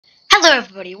Hello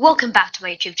everybody, welcome back to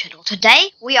my YouTube channel.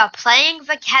 Today we are playing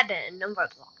The Cabin on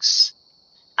Roblox.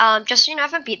 Just so you know, I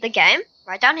haven't beat the game.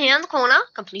 Right down here in the corner,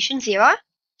 completion 0.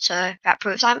 So that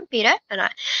proves I haven't beat it. And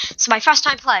it's my first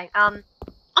time playing. I'm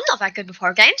not that good with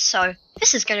horror games, so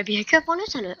this is gonna be a good one,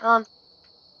 isn't it?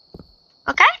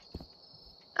 Okay.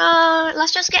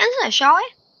 Let's just get into it, shall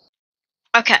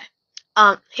we? Okay.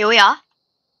 Here we are.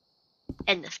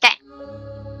 In this game.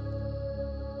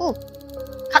 Ooh.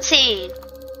 Cutscene.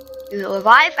 You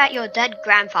arrive at your dead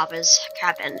grandfather's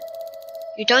cabin.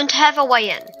 You don't have a way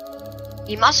in.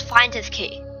 You must find his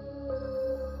key.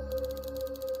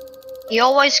 He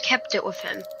always kept it with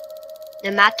him,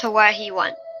 no matter where he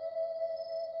went.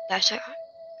 That's it.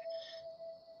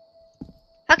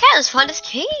 Okay, let's find his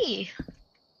key.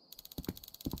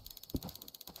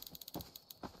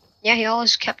 Yeah, he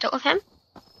always kept it with him.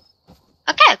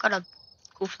 Okay, I got a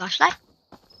cool flashlight.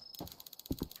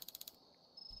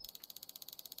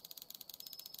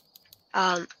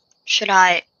 Should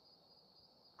I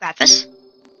grab this?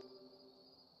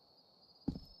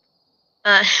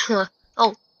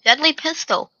 Oh, deadly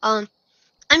pistol. I'm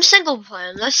single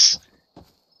playing this.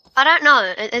 I don't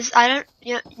know.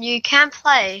 You can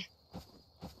play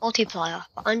multiplayer,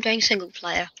 but I'm doing single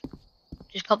player.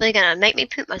 Which is probably gonna make me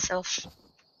poop myself.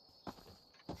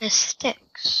 There's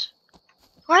sticks.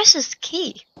 Where's this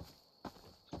key?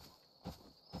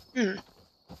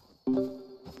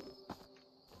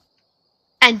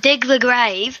 And dig the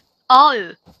grave.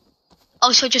 Oh,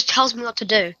 so it just tells me what to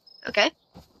do. Okay.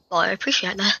 Well, I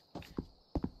appreciate that.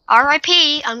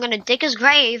 R.I.P. I'm gonna dig his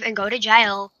grave and go to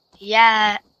jail.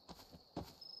 Yeah.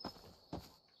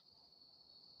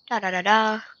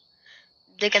 Da-da-da-da.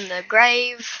 Digging the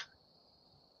grave.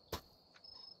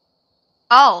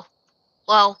 Oh.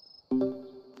 Well.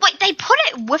 Wait, they put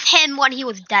it with him when he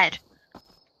was dead.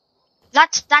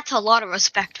 That's a lot of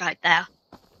respect right there.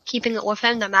 Keeping it with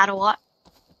him no matter what.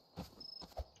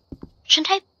 Shouldn't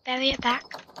I bury it back?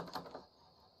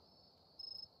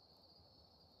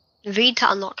 Read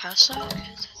to unlock cursor.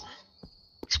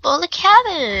 Explore the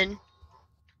cabin.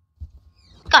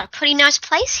 Got a pretty nice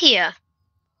place here.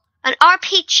 An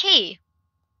RPG.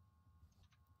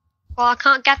 Well, I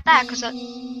can't get that because it...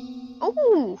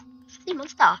 Ooh, silly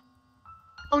monster.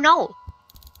 Oh no.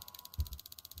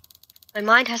 My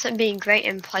mind hasn't been great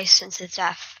in place since his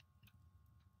death.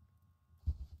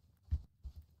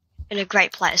 In a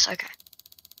great place, okay.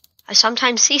 I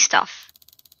sometimes see stuff.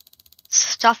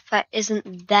 Stuff that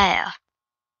isn't there.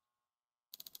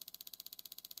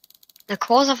 The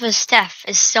cause of his death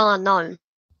is still unknown.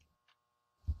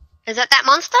 Is it that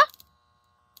monster?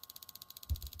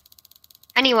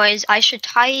 Anyways, I should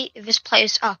tie this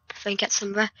place up and get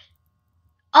some rest.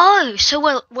 Oh, so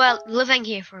we're living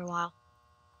here for a while.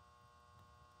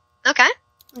 Okay,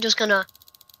 I'm just gonna...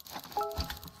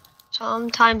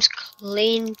 Sometimes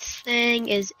clean thing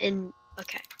is in...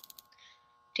 Okay.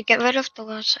 To get rid of the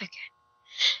words, okay.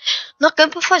 Not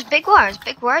good before big words.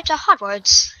 Big words are hard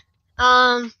words.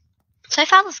 So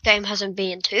far this game hasn't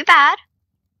been too bad.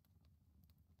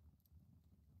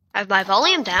 I have my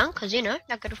volume down, because, you know,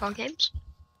 not good at horror games.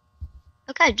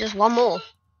 Okay, just one more.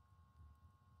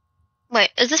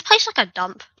 Wait, is this place like a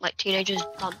dump? Like teenagers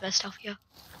dump their stuff here?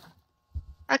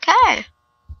 Okay.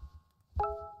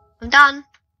 I'm done.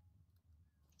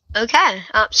 Okay,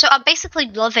 so I'm basically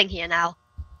living here now.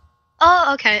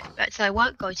 Oh, okay. Right, so I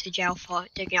won't go to jail for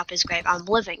digging up his grave. I'm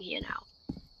living here now.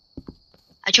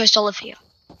 I chose to live here.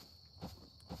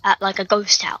 At like a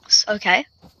ghost house. Okay.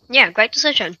 Yeah, great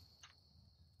decision.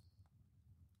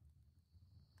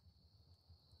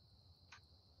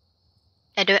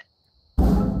 I do it.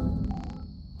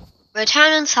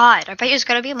 Return inside. I bet there's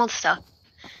gonna be a monster.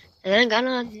 And I'm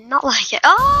gonna not like it.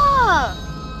 Oh!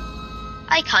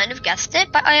 I kind of guessed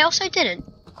it, but I also didn't.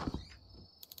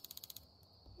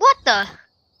 What the?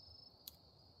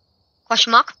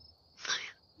 Question mark?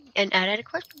 And added a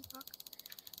question mark.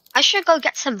 I should go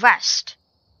get some rest.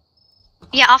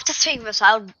 Yeah, after seeing this,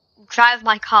 I'll drive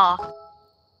my car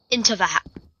into that.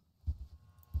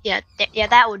 Yeah,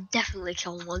 that would definitely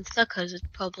kill a monster, because it's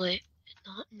probably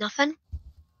not nothing.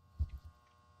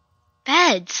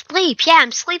 Bed, sleep. Yeah,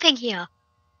 I'm sleeping here.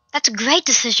 That's a great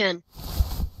decision.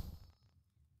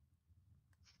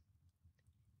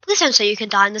 Please don't say you can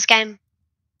die in this game.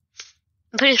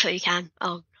 I'm pretty sure you can.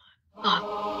 Oh.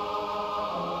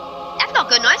 That's not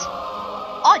good noise.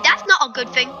 Oh, that's not a good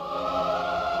thing.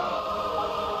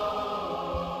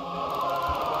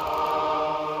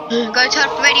 Go turn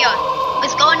off the radio.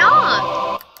 What's going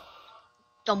on?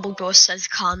 Dumbledore says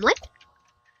calmly.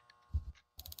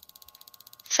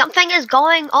 Something is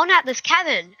going on at this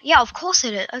cabin. Yeah, of course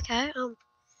it is. Okay.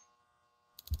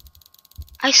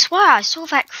 I swear I saw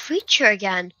that creature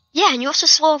again. Yeah, and you also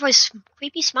saw his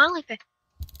creepy smiley face.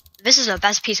 This is the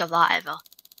best piece of art ever.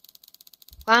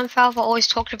 Grandfather always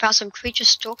talked about some creature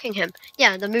stalking him.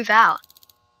 Yeah, the move out.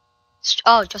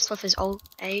 Oh, just with his old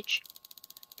age.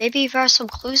 Maybe there are some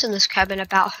clues in this cabin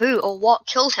about who or what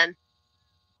killed him.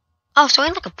 Oh, so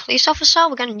I'm like a police officer?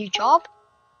 We're getting a new job?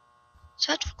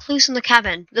 Search for clues in the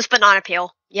cabin. This banana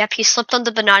peel. Yep, he slipped on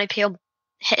the banana peel,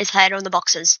 hit his head on the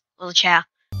boxes. On the chair.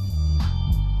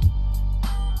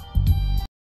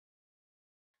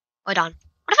 Hold on.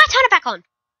 What if I turn it back on?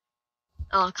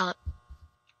 Oh, I can't.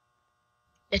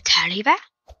 The teddy bear?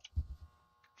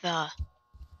 The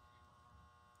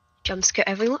jump scare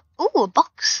everyone? Ooh, a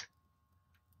box.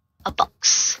 A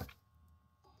box.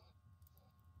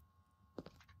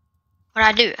 What did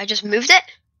I do? I just moved it?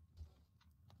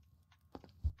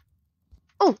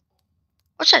 Oh,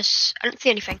 what's this? I don't see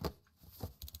anything.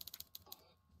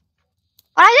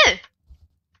 What did I do?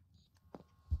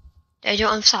 Did I do it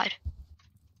on the side?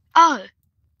 Oh.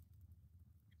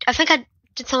 I think I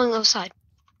did something on the other side.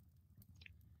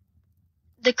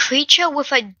 The creature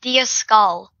with a deer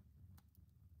skull.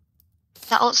 Is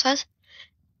that all it says?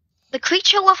 The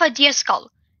creature with a deer skull.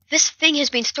 This thing has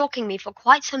been stalking me for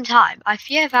quite some time. I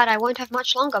fear that I won't have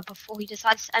much longer before he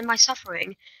decides to end my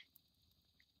suffering.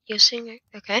 You're seeing it?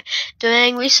 Okay.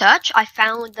 Doing research, I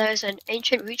found there's an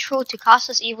ancient ritual to cast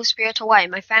this evil spirit away.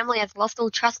 My family has lost all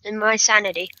trust in my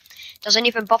sanity. Doesn't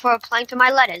even bother replying to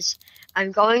my letters.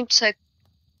 I'm going to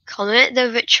commit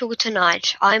the ritual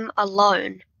tonight. I'm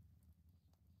alone.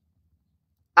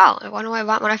 Oh, I wonder why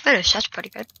when I finish. That's pretty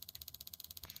good.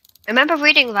 I remember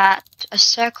reading that a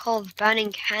circle of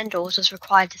burning candles is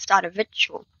required to start a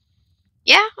ritual.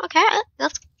 Yeah, okay,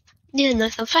 that's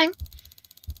something.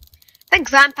 I think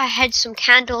Grandpa had some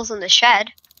candles in the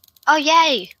shed. Oh,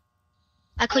 yay!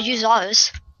 I could use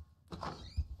those.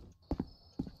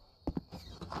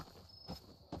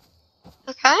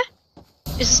 Okay.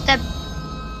 Is this the...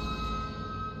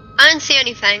 I didn't see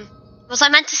anything. Was I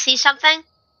meant to see something?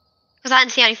 Because I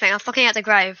didn't see anything. I was looking at the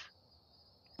grave.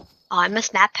 Oh, I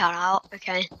missed that part out.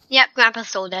 Okay. Yep, Grandpa's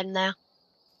still dead now.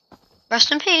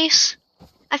 Rest in peace.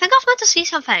 I think I was meant to see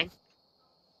something.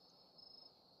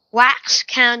 Wax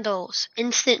candles.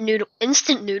 Instant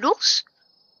noodles?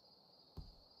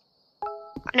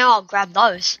 I know I'll grab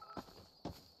those.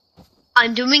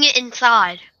 I'm doing it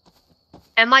inside.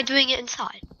 Am I doing it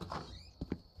inside?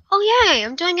 Oh yay,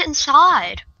 I'm doing it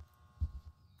inside.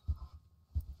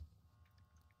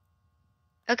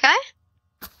 Okay.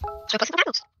 So put some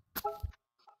candles.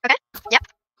 Okay, yep.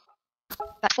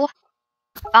 That's 4,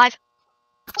 5,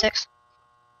 6,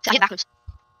 7, backwards.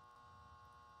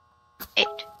 8.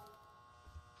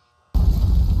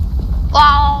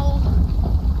 Wow!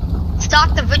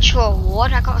 Start the ritual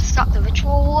award. I gotta start the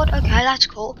ritual award. Okay, that's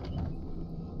cool.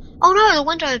 Oh no, the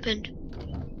window opened.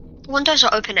 The windows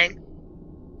are opening.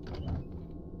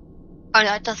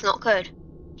 Oh, that's not good.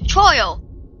 Tutorial.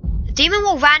 The demon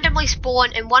will randomly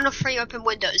spawn in 1 of 3 open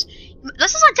windows.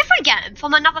 This is a different game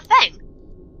from another thing.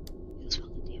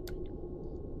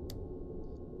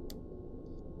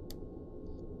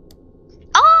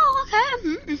 Oh,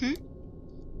 okay.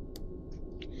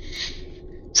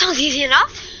 Sounds easy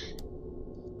enough.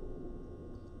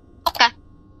 Okay.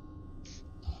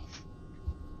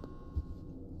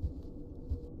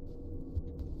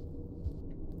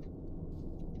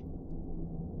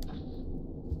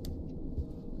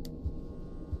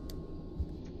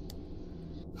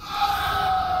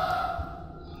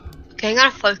 Okay, I'm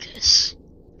gonna focus.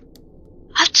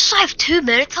 I just have 2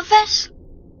 minutes of this?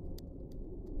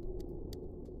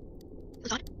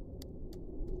 Hold on.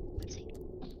 Let's see.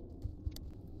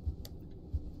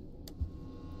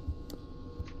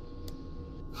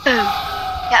 Boom.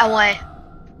 Get away.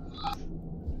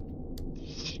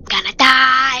 I'm gonna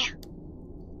die.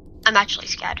 I'm actually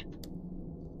scared.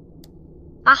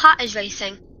 My heart is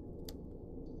racing.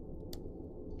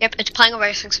 Yep, it's playing a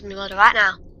racing simulator right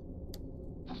now.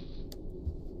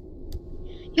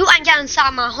 You ain't getting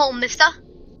inside my home, mister.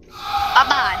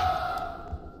 Bye-bye.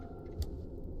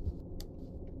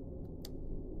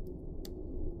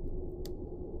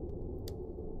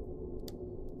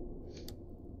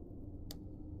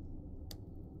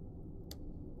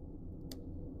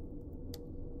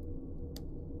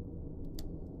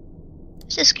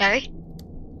 This is scary.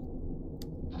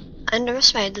 I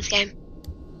underestimated this game.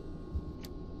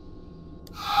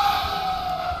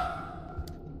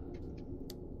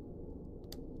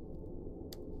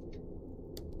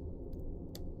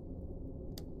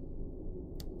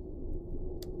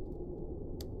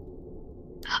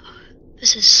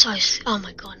 This is so... Oh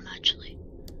my god, I'm actually...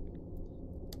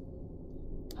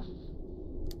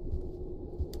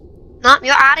 Nope,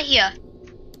 you're out of here.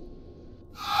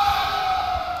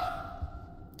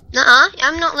 Nuh-uh,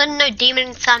 I'm not letting no demon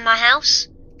inside my house.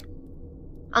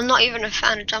 I'm not even a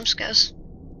fan of jump scares.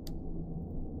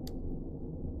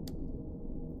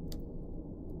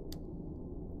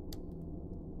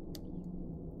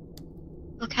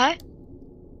 Okay.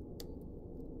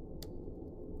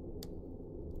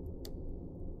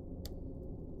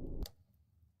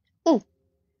 Ooh,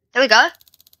 there we go.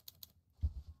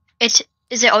 Is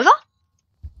it over?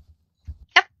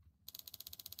 Yep.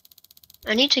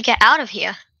 I need to get out of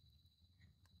here.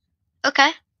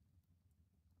 Okay.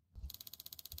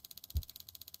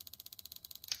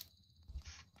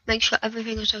 Make sure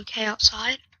everything is okay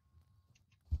outside.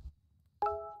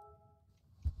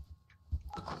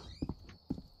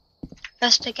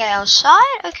 Investigate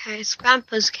outside. Okay, it's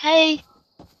Grandpa's cave.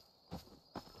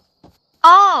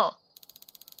 Oh!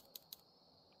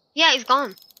 Yeah, he's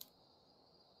gone.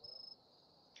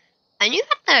 I knew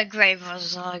that the grave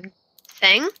was a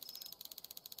thing.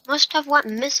 Must have went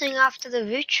missing after the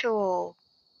ritual.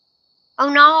 Oh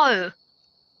no!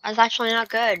 That's actually not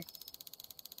good.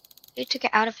 Need to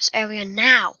get out of this area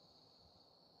now.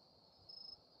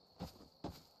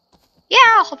 Yeah,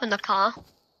 I'll hop in the car.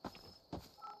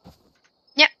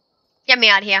 Yep, get me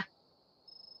out of here.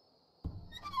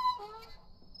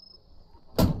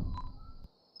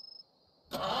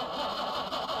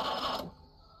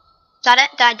 Is that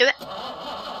it? Did I do it?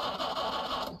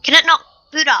 Can it not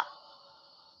boot up?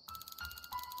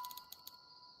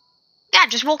 Yeah,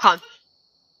 just walk on.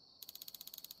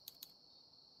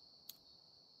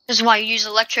 This is why you use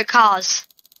electric cars.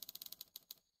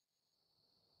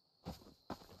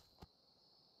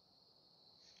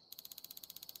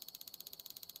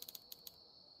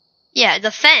 Yeah,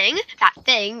 that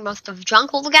thing must have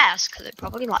drunk all the gas, because it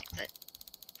probably liked it.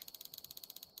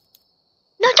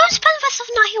 No, don't spend the rest of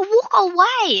the night here, walk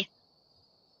away!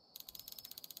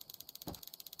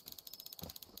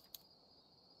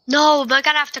 No, we're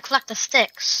gonna have to collect the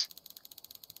sticks.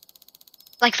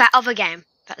 Like that other game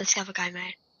that this other guy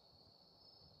made.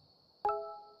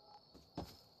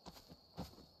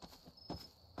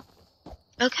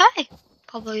 Okay,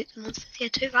 probably the monster's here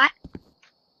too, right?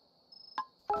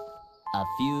 A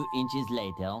few inches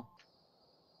later.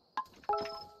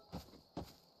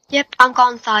 Yep, I'm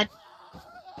gone inside.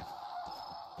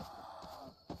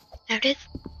 There it is.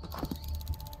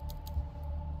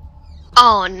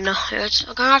 Oh no,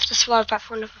 I'm gonna have to swallow back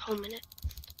for another whole minute.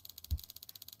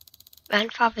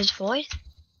 Grandfather's voice?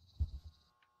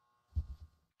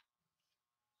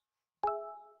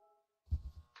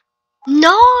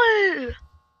 No!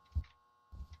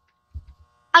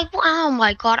 Oh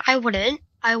my god, I wouldn't.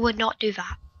 I would not do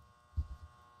that.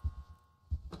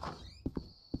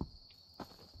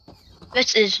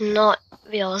 This is not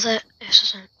real, is it? This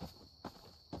isn't.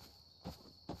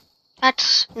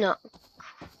 That's not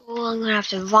cool. I'm gonna have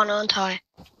to run, aren't I?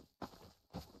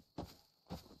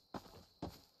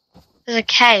 There's a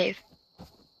cave.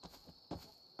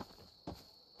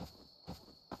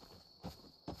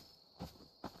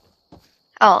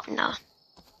 Oh no.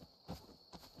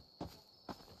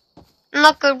 I'm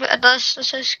not good at this.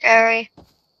 This is scary.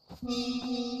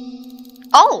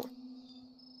 Oh!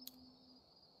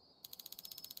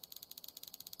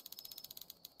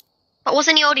 But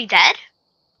wasn't he already dead?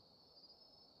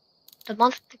 The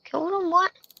monster killed him?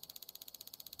 What?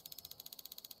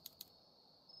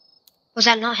 Was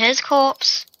that not his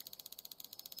corpse?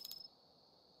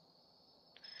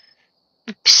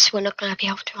 Oops, we're not gonna be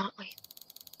able to, aren't we?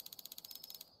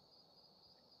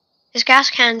 There's gas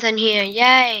cans in here,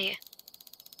 yay!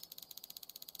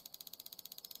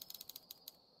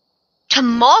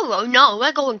 Tomorrow? No,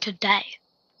 we're going today.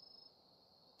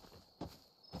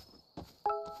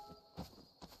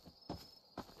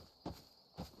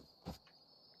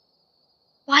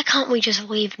 Why can't we just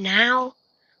leave now?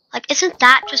 Like, isn't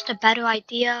that just a better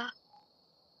idea?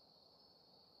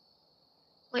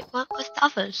 Wait, what was the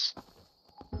others?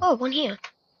 Oh, one here.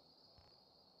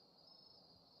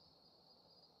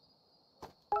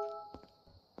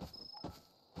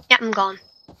 Yep, I'm gone.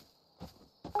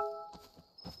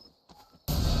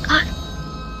 God.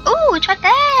 Ooh, it's right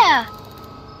there!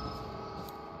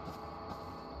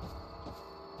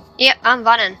 Yep, I'm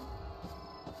running.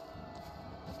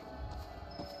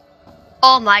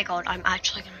 Oh my god, I'm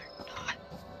actually gonna die.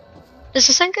 This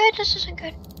isn't good, this isn't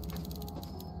good.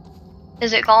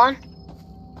 Is it gone?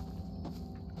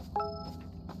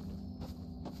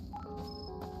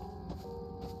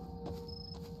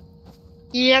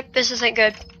 Yep, this isn't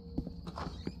good.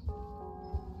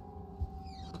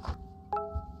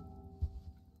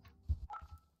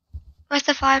 Where's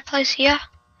the fireplace here?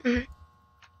 Mm-hmm.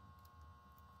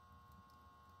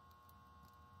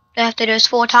 Do I have to do this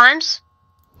 4 times?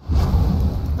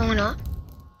 Or not?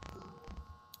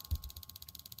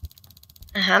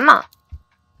 A hammer.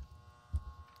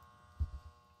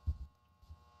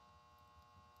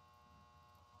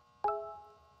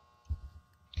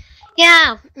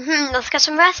 Yeah, let's get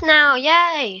some rest now,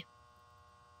 yay!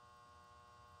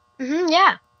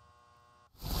 Yeah.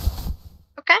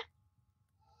 Okay.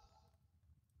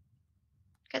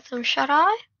 Get some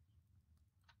shut-eye.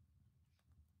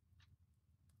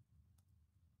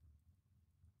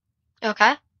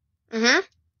 Okay.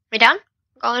 We done?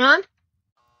 Going home?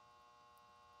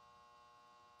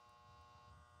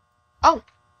 Oh.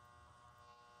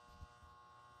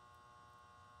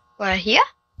 We're here?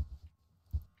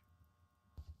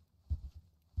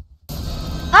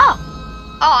 Oh!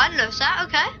 Oh, I didn't notice that,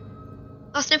 okay.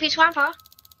 Oh, Snoopy's grandpa.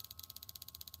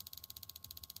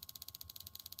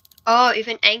 Oh,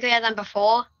 even angrier than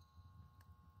before?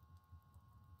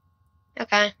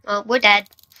 Okay, well, we're dead.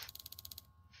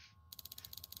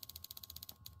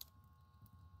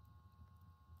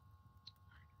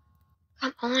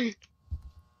 Come on.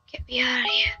 Get me out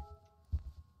of here.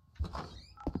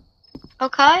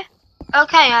 Okay.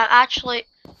 Okay, actually,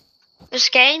 this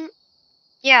game,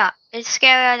 yeah, it's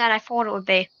scarier than I thought it would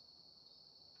be.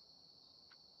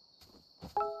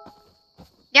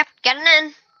 Yep, getting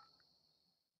in.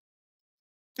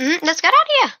 Let's get out of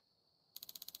here.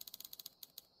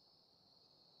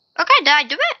 Okay, did I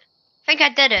do it? I think I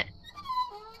did it.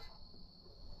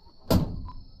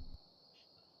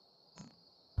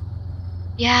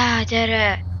 Yeah, I did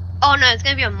it. Oh no, it's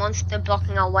gonna be a monster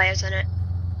blocking our way, isn't it?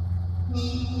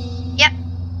 Yep.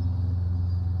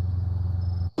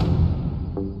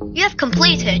 You have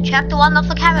completed Chapter 1 of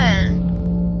the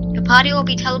cabin. Your party will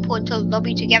be teleported to the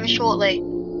lobby together shortly.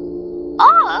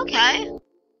 Oh, okay.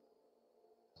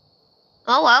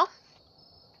 Oh well.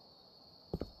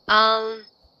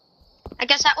 I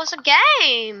guess that was a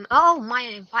game. Oh, my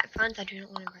invite friends. I do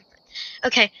not want to invite friends.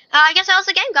 Okay, I guess that was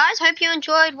the game, guys. Hope you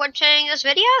enjoyed watching this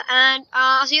video, and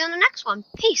I'll see you in the next one.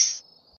 Peace.